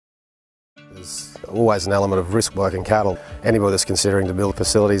There's always an element of risk working cattle. Anybody that's considering to build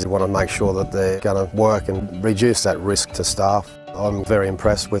facilities want to make sure that they're going to work and reduce that risk to staff. I'm very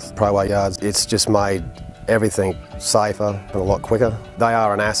impressed with ProWay yards. It's just made everything safer and a lot quicker. They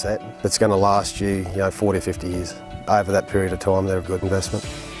are an asset that's going to last you, 40 or 50 years. Over that period of time, they're a good investment.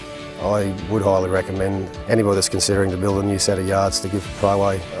 I would highly recommend anybody that's considering to build a new set of yards to give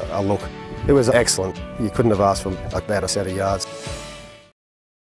ProWay a look. It was excellent. You couldn't have asked for a better set of yards.